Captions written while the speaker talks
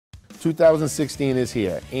2016 is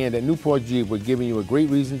here, and at Newport Jeep, we're giving you a great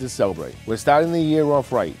reason to celebrate. We're starting the year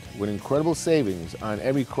off right with incredible savings on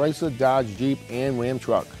every Chrysler, Dodge, Jeep, and Ram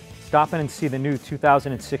truck. Stop in and see the new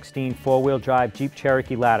 2016 four-wheel drive Jeep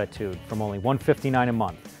Cherokee Latitude from only $159 a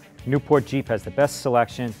month. Newport Jeep has the best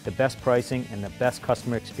selection, the best pricing, and the best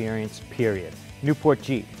customer experience, period. Newport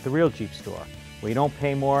Jeep, the real Jeep store, where you don't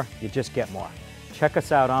pay more, you just get more. Check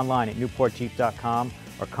us out online at newportjeep.com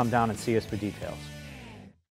or come down and see us for details.